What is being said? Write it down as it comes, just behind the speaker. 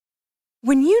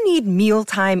When you need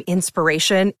mealtime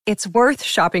inspiration, it's worth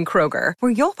shopping Kroger,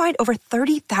 where you'll find over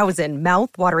 30,000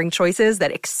 mouth-watering choices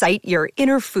that excite your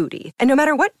inner foodie. And no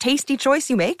matter what tasty choice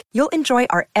you make, you'll enjoy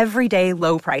our everyday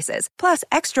low prices, plus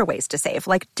extra ways to save,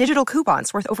 like digital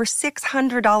coupons worth over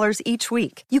 $600 each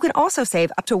week. You can also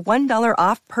save up to $1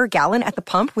 off per gallon at the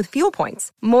pump with fuel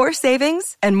points. More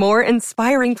savings and more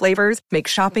inspiring flavors make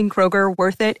shopping Kroger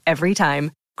worth it every time.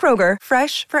 Kroger,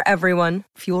 fresh for everyone.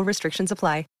 Fuel restrictions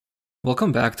apply.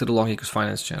 Welcome back to the Longacres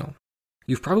Finance channel.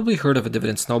 You've probably heard of a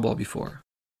dividend snowball before.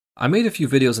 I made a few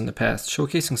videos in the past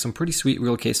showcasing some pretty sweet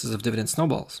real cases of dividend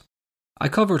snowballs. I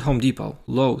covered Home Depot,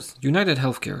 Lowe's, United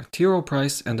Healthcare, T. Rowe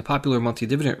Price, and the popular monthly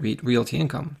dividend REIT Realty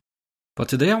Income. But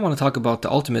today I want to talk about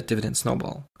the ultimate dividend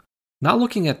snowball. Not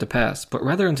looking at the past, but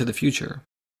rather into the future.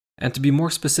 And to be more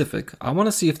specific, I want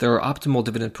to see if there are optimal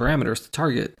dividend parameters to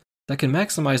target that can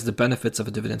maximize the benefits of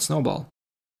a dividend snowball.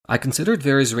 I considered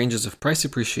various ranges of price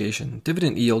appreciation,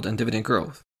 dividend yield, and dividend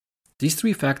growth. These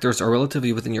three factors are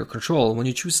relatively within your control when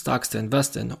you choose stocks to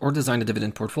invest in or design a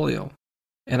dividend portfolio.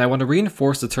 And I want to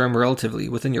reinforce the term relatively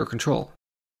within your control.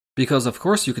 Because of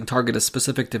course you can target a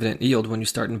specific dividend yield when you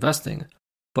start investing,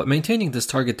 but maintaining this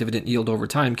target dividend yield over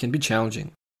time can be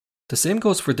challenging. The same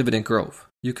goes for dividend growth.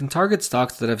 You can target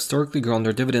stocks that have historically grown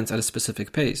their dividends at a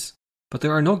specific pace, but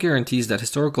there are no guarantees that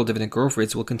historical dividend growth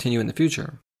rates will continue in the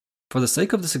future. For the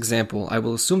sake of this example, I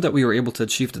will assume that we were able to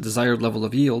achieve the desired level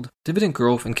of yield, dividend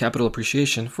growth, and capital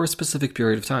appreciation for a specific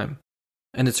period of time.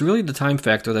 And it's really the time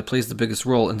factor that plays the biggest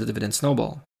role in the dividend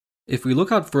snowball. If we look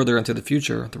out further into the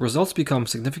future, the results become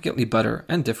significantly better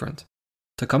and different.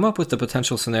 To come up with the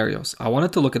potential scenarios, I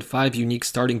wanted to look at 5 unique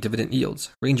starting dividend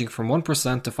yields, ranging from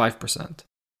 1% to 5%.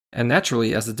 And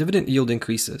naturally, as the dividend yield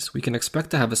increases, we can expect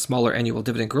to have a smaller annual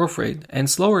dividend growth rate and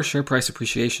slower share price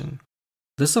appreciation.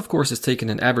 This, of course, is taken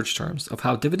in average terms of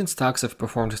how dividend stocks have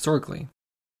performed historically.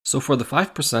 So for the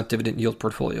 5% dividend yield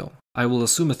portfolio, I will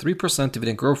assume a 3%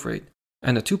 dividend growth rate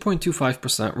and a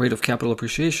 2.25% rate of capital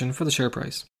appreciation for the share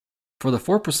price. For the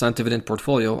 4% dividend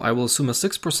portfolio, I will assume a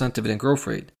 6% dividend growth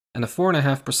rate and a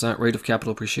 4.5% rate of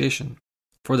capital appreciation.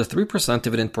 For the 3%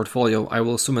 dividend portfolio, I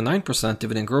will assume a 9%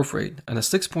 dividend growth rate and a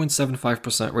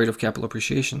 6.75% rate of capital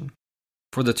appreciation.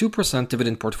 For the 2%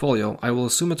 dividend portfolio, I will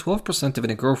assume a 12%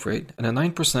 dividend growth rate and a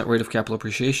 9% rate of capital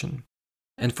appreciation.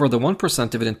 And for the 1%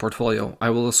 dividend portfolio, I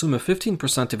will assume a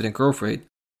 15% dividend growth rate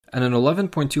and an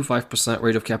 11.25%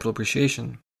 rate of capital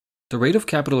appreciation. The rate of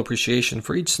capital appreciation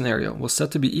for each scenario was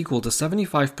set to be equal to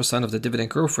 75% of the dividend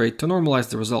growth rate to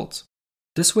normalize the results.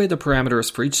 This way, the parameters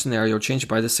for each scenario change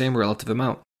by the same relative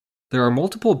amount. There are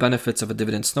multiple benefits of a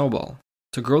dividend snowball: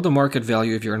 to grow the market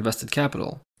value of your invested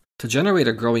capital, to generate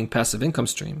a growing passive income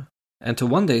stream, and to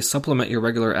one day supplement your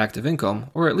regular active income,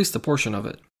 or at least a portion of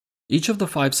it. Each of the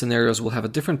 5 scenarios will have a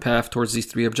different path towards these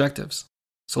 3 objectives.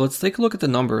 So let's take a look at the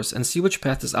numbers and see which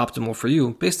path is optimal for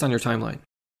you based on your timeline.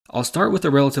 I'll start with a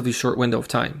relatively short window of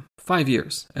time, 5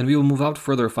 years, and we will move out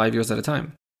further 5 years at a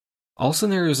time. All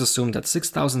scenarios assume that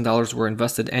 $6,000 were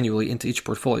invested annually into each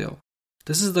portfolio.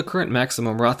 This is the current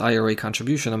maximum Roth IRA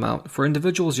contribution amount for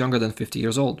individuals younger than 50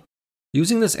 years old.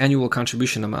 Using this annual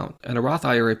contribution amount and a Roth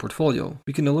IRA portfolio,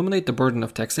 we can eliminate the burden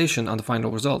of taxation on the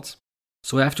final results.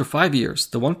 So after 5 years,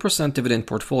 the 1% dividend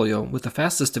portfolio with the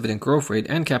fastest dividend growth rate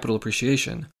and capital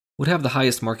appreciation would have the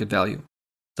highest market value.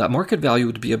 That market value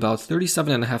would be about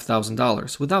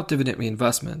 $37,500 without dividend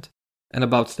reinvestment, and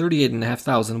about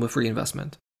 $38,500 with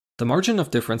reinvestment. The margin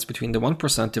of difference between the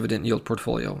 1% dividend yield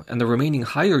portfolio and the remaining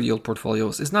higher yield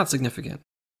portfolios is not significant.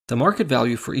 The market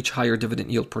value for each higher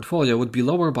dividend yield portfolio would be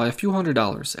lower by a few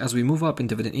 $100s as we move up in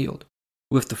dividend yield,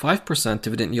 with the 5%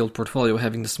 dividend yield portfolio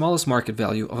having the smallest market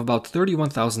value of about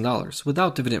 $31,000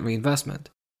 without dividend reinvestment,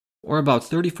 or about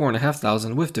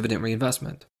 $34,500 with dividend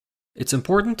reinvestment. It's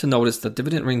important to notice that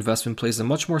dividend reinvestment plays a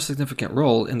much more significant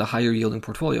role in the higher yielding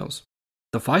portfolios.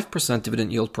 The 5%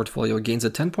 dividend yield portfolio gains a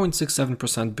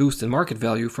 10.67% boost in market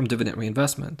value from dividend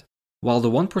reinvestment, while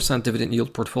the 1% dividend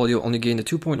yield portfolio only gained a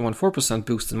 2.14%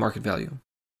 boost in market value.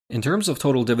 In terms of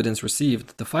total dividends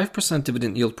received, the 5%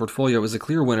 dividend yield portfolio is a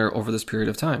clear winner over this period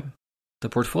of time. The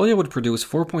portfolio would produce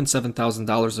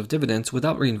 $4,700 of dividends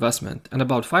without reinvestment and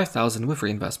about $5,000 with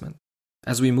reinvestment.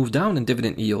 As we move down in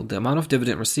dividend yield, the amount of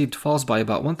dividend received falls by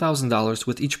about $1,000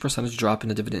 with each percentage drop in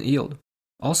the dividend yield.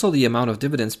 Also, the amount of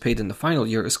dividends paid in the final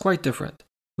year is quite different,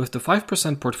 with the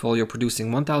 5% portfolio producing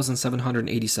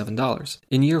 $1,787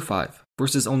 in year 5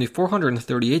 versus only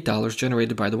 $438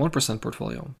 generated by the 1%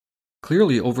 portfolio.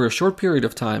 Clearly, over a short period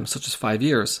of time, such as 5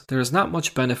 years, there is not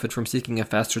much benefit from seeking a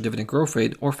faster dividend growth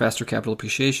rate or faster capital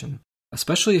appreciation,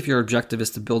 especially if your objective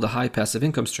is to build a high passive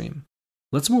income stream.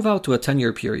 Let's move out to a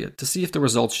 10-year period to see if the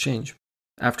results change.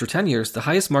 After 10 years, the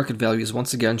highest market value is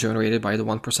once again generated by the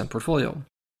 1% portfolio,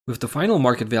 with the final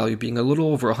market value being a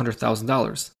little over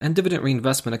 $100,000 and dividend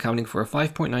reinvestment accounting for a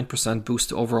 5.9% boost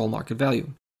to overall market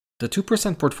value. The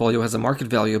 2% portfolio has a market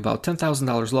value about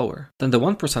 $10,000 lower than the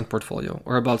 1% portfolio,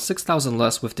 or about $6,000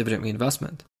 less with dividend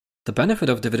reinvestment. The benefit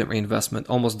of dividend reinvestment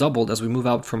almost doubled as we move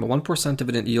out from a 1%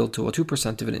 dividend yield to a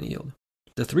 2% dividend yield.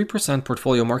 The 3%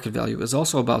 portfolio market value is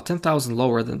also about $10,000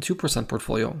 lower than the 2%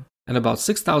 portfolio, and about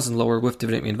 $6,000 lower with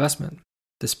dividend reinvestment.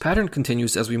 This pattern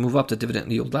continues as we move up the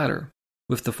dividend yield ladder,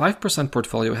 with the 5%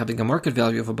 portfolio having a market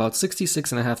value of about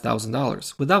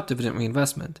 $66,500 without dividend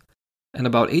reinvestment, and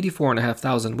about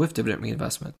 $84,500 with dividend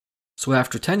reinvestment. So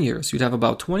after 10 years, you'd have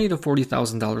about $20,000 to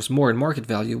 $40,000 more in market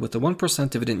value with the 1%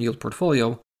 dividend yield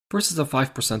portfolio versus a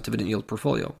 5% dividend yield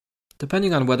portfolio,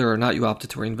 depending on whether or not you opted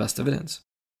to reinvest dividends.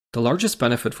 The largest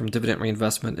benefit from dividend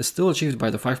reinvestment is still achieved by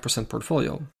the 5%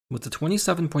 portfolio, with the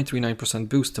 27.39%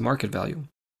 boost to market value.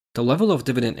 The level of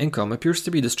dividend income appears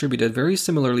to be distributed very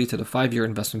similarly to the 5-year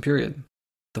investment period.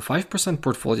 The 5%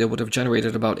 portfolio would have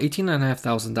generated about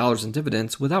 $18,500 in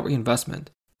dividends without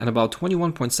reinvestment, and about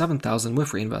 $21,700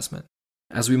 with reinvestment.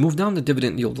 As we move down the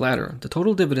dividend yield ladder, the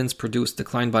total dividends produced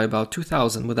declined by about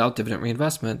 $2,000 without dividend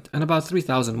reinvestment, and about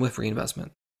 $3,000 with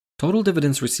reinvestment. Total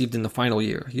dividends received in the final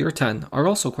year, year 10, are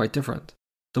also quite different.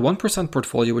 The 1%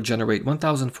 portfolio would generate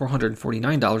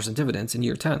 $1,449 in dividends in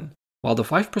year 10, while the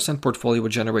 5% portfolio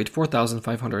would generate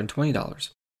 $4,520.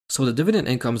 So the dividend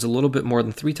income is a little bit more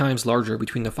than 3 times larger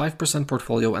between the 5%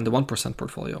 portfolio and the 1%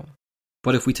 portfolio.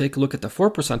 But if we take a look at the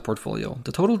 4% portfolio,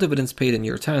 the total dividends paid in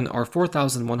year 10 are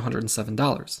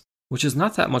 $4,107, which is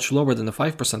not that much lower than the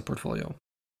 5% portfolio.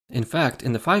 In fact,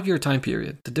 in the 5-year time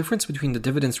period, the difference between the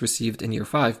dividends received in year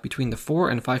 5 between the 4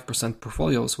 and 5%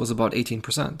 portfolios was about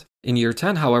 18%. In year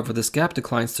 10, however, this gap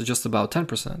declines to just about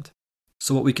 10%.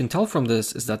 So what we can tell from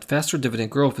this is that faster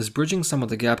dividend growth is bridging some of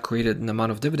the gap created in the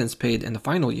amount of dividends paid in the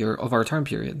final year of our term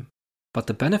period. But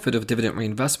the benefit of dividend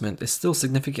reinvestment is still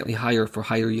significantly higher for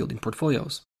higher yielding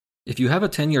portfolios. If you have a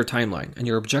 10-year timeline and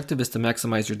your objective is to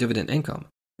maximize your dividend income,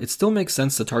 it still makes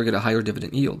sense to target a higher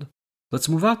dividend yield. Let's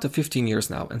move out to 15 years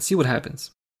now and see what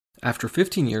happens. After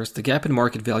 15 years, the gap in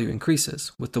market value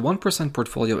increases, with the 1%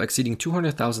 portfolio exceeding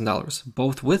 $200,000,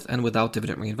 both with and without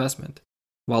dividend reinvestment,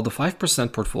 while the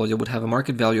 5% portfolio would have a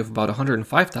market value of about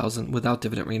 $105,000 without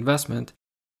dividend reinvestment,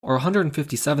 or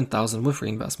 $157,000 with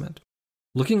reinvestment.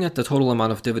 Looking at the total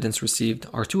amount of dividends received,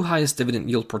 our 2 highest dividend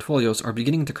yield portfolios are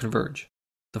beginning to converge.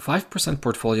 The 5%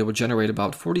 portfolio would generate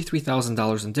about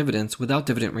 $43,000 in dividends without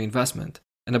dividend reinvestment,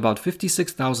 and about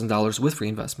 $56,000 with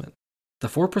reinvestment. The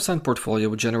 4% portfolio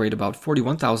would generate about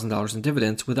 $41,000 in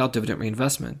dividends without dividend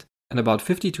reinvestment, and about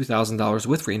 $52,000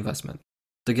 with reinvestment.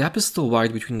 The gap is still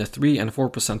wide between the 3 and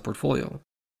 4% portfolio,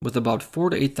 with about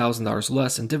 $4,000 to $8,000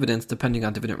 less in dividends depending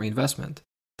on dividend reinvestment.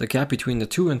 The gap between the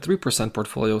 2 and 3%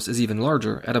 portfolios is even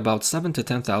larger at about $7,000 to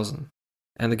 $10,000,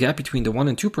 and the gap between the 1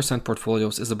 and 2%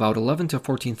 portfolios is about $11,000 to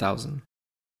 $14,000.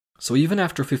 So even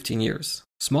after 15 years,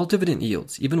 small dividend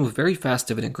yields, even with very fast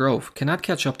dividend growth, cannot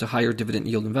catch up to higher dividend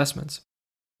yield investments.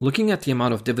 Looking at the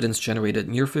amount of dividends generated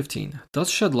in year 15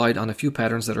 does shed light on a few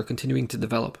patterns that are continuing to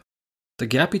develop. The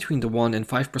gap between the 1 and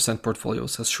 5%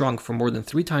 portfolios has shrunk from more than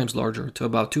 3 times larger to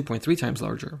about 2.3 times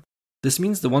larger. This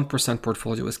means the 1%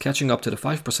 portfolio is catching up to the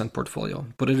 5% portfolio,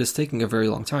 but it is taking a very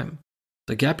long time.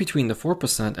 The gap between the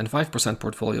 4% and 5%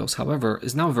 portfolios, however,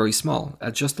 is now very small,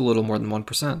 at just a little more than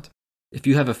 1%. If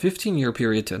you have a 15-year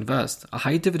period to invest, a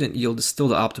high dividend yield is still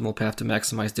the optimal path to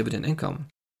maximize dividend income.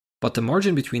 But the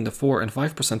margin between the 4 and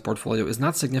 5% portfolio is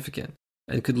not significant,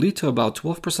 and could lead to about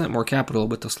 12% more capital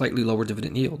with a slightly lower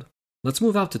dividend yield. Let's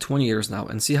move out to 20 years now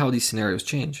and see how these scenarios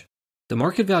change. The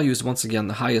market value is once again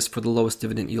the highest for the lowest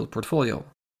dividend yield portfolio,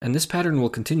 and this pattern will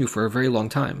continue for a very long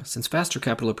time, since faster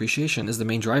capital appreciation is the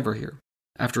main driver here.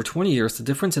 After 20 years, the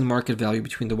difference in market value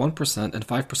between the 1% and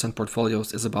 5%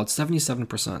 portfolios is about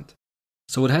 77%.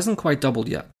 So it hasn't quite doubled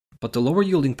yet, but the lower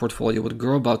yielding portfolio would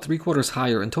grow about 3/4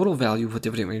 higher in total value with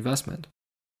dividend reinvestment.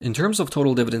 In terms of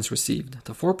total dividends received,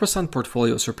 the 4%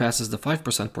 portfolio surpasses the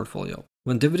 5% portfolio,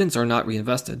 when dividends are not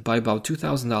reinvested, by about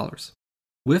 $2,000.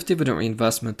 With dividend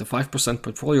reinvestment, the 5%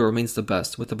 portfolio remains the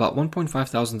best, with about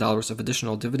 $1,500 of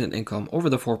additional dividend income over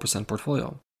the 4%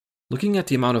 portfolio. Looking at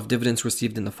the amount of dividends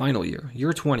received in the final year,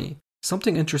 year 20,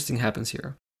 something interesting happens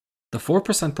here. The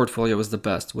 4% portfolio is the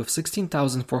best, with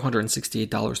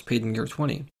 $16,468 paid in year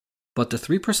 20, but the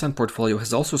 3% portfolio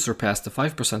has also surpassed the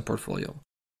 5% portfolio,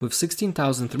 with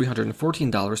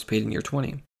 $16,314 paid in year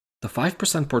 20. The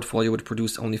 5% portfolio would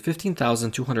produce only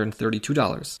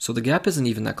 $15,232, so the gap isn't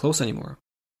even that close anymore.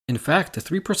 In fact, the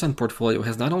 3% portfolio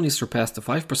has not only surpassed the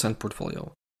 5%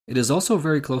 portfolio, It is also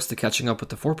very close to catching up with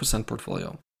the 4%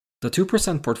 portfolio. The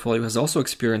 2% portfolio has also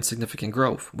experienced significant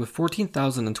growth, with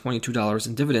 $14,022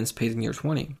 in dividends paid in year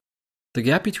 20. The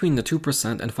gap between the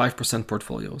 2% and 5%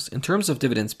 portfolios, in terms of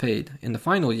dividends paid, in the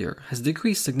final year has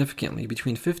decreased significantly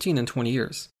between 15 and 20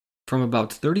 years, from about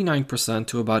 39%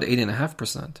 to about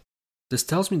 8.5%. This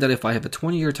tells me that if I have a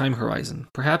 20-year time horizon,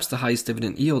 perhaps the highest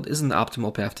dividend yield isn't the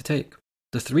optimal path to take.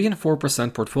 The 3 and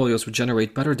 4% portfolios would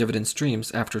generate better dividend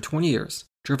streams after 20 years,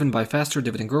 driven by faster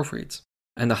dividend growth rates,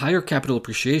 and the higher capital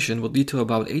appreciation would lead to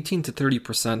about 18 to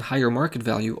 30% higher market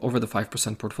value over the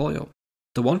 5% portfolio.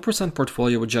 The 1%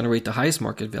 portfolio would generate the highest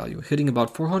market value, hitting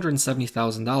about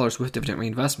 $470,000 with dividend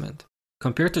reinvestment,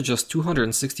 compared to just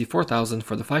 $264,000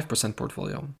 for the 5%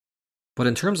 portfolio. But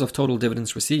in terms of total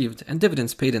dividends received and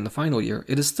dividends paid in the final year,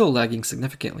 it is still lagging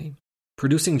significantly,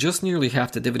 producing just nearly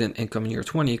half the dividend income in year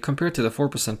 20 compared to the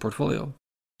 4% portfolio.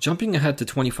 Jumping ahead to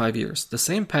 25 years, the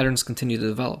same patterns continue to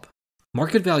develop.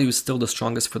 Market value is still the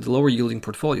strongest for the lower yielding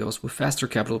portfolios with faster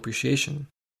capital appreciation.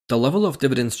 The level of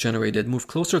dividends generated moved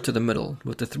closer to the middle,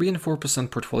 with the 3 and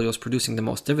 4% portfolios producing the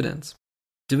most dividends.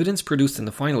 Dividends produced in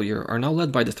the final year are now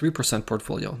led by the 3%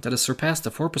 portfolio that has surpassed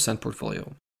the 4%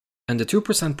 portfolio. And the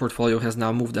 2% portfolio has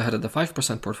now moved ahead of the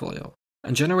 5% portfolio,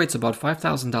 and generates about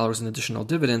 $5,000 in additional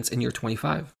dividends in year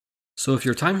 25. So if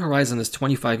your time horizon is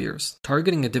 25 years,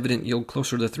 targeting a dividend yield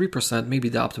closer to 3% may be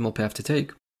the optimal path to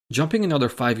take. Jumping another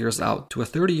 5 years out to a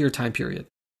 30-year time period,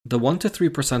 the 1 to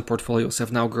 3% portfolios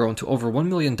have now grown to over $1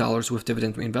 million with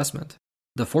dividend reinvestment.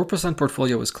 The 4%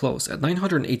 portfolio is close at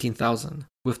 $918,000,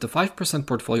 with the 5%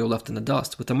 portfolio left in the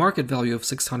dust with a market value of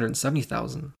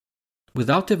 $670,000.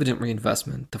 Without dividend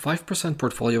reinvestment, the 5%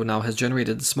 portfolio now has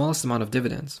generated the smallest amount of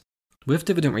dividends. With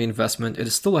dividend reinvestment, it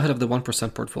is still ahead of the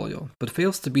 1% portfolio, but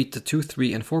fails to beat the 2,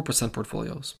 3, and 4%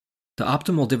 portfolios. The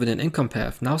optimal dividend income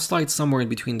path now slides somewhere in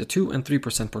between the 2 and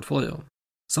 3% portfolio.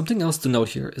 Something else to note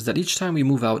here is that each time we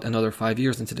move out another 5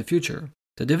 years into the future,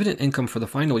 the dividend income for the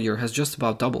final year has just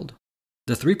about doubled.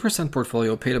 The 3%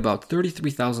 portfolio paid about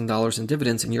 $33,000 in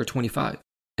dividends in year 25,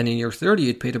 and in year 30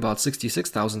 it paid about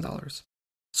 $66,000.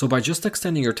 So by just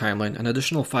extending your timeline, an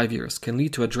additional 5 years can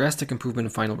lead to a drastic improvement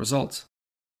in final results.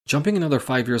 Jumping another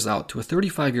 5 years out to a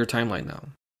 35-year timeline now,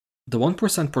 the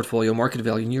 1% portfolio market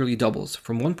value nearly doubles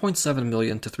from $1.7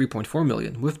 million to $3.4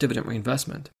 million with dividend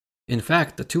reinvestment. In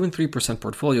fact, the 2 and 3%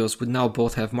 portfolios would now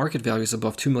both have market values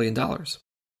above $2 million,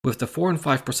 with the 4 and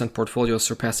 5% portfolios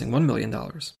surpassing $1 million.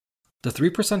 The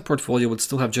 3% portfolio would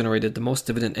still have generated the most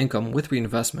dividend income with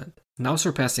reinvestment, now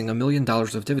surpassing $1 million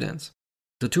of dividends.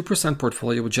 The 2%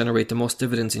 portfolio would generate the most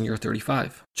dividends in year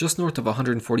 35, just north of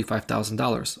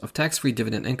 $145,000 of tax-free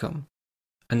dividend income.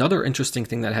 Another interesting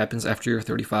thing that happens after year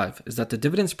 35 is that the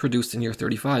dividends produced in year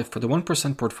 35 for the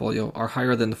 1% portfolio are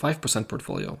higher than the 5%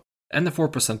 portfolio and the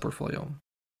 4% portfolio.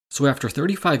 So after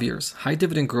 35 years, high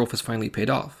dividend growth has finally paid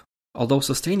off, although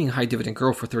sustaining high dividend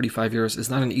growth for 35 years is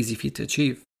not an easy feat to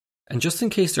achieve. And just in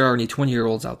case there are any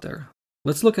 20-year-olds out there,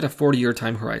 let's look at a 40-year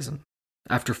time horizon.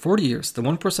 After 40 years, the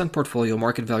 1% portfolio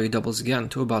market value doubles again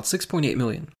to about $6.8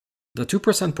 million. The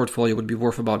 2% portfolio would be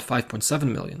worth about $5.7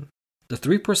 million. The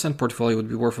 3% portfolio would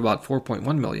be worth about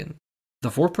 $4.1 million. The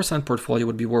 4% portfolio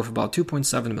would be worth about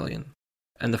 $2.7 million.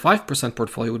 And the 5%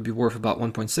 portfolio would be worth about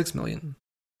 $1.6 million.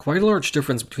 Quite a large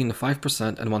difference between the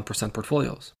 5% and 1%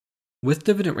 portfolios. With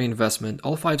dividend reinvestment,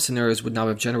 all 5 scenarios would now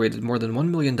have generated more than $1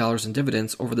 million in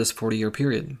dividends over this 40-year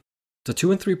period. The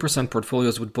 2 and 3%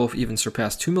 portfolios would both even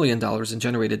surpass $2 million in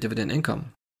generated dividend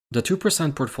income. The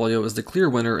 2% portfolio is the clear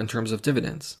winner in terms of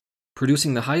dividends,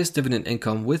 producing the highest dividend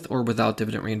income with or without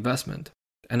dividend reinvestment,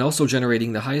 and also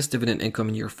generating the highest dividend income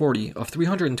in year 40 of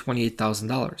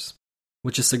 $328,000,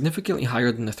 which is significantly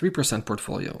higher than the 3%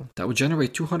 portfolio that would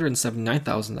generate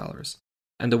 $279,000,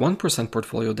 and the 1%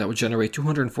 portfolio that would generate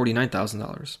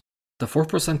 $249,000. The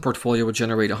 4% portfolio would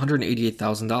generate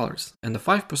 $188,000, and the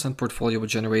 5% portfolio would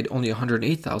generate only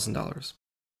 $108,000.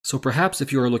 So perhaps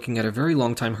if you are looking at a very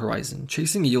long time horizon,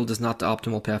 chasing yield is not the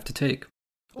optimal path to take.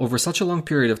 Over such a long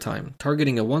period of time,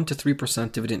 targeting a 1 to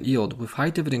 3% dividend yield with high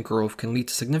dividend growth can lead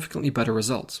to significantly better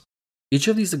results. Each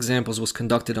of these examples was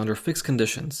conducted under fixed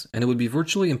conditions, and it would be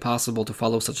virtually impossible to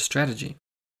follow such a strategy.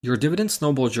 Your dividend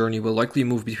snowball journey will likely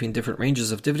move between different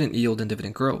ranges of dividend yield and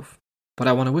dividend growth, but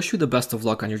I want to wish you the best of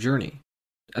luck on your journey.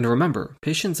 And remember,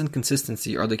 patience and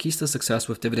consistency are the keys to success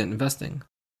with dividend investing.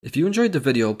 If you enjoyed the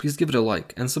video, please give it a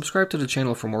like and subscribe to the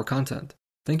channel for more content.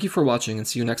 Thank you for watching and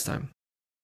see you next time.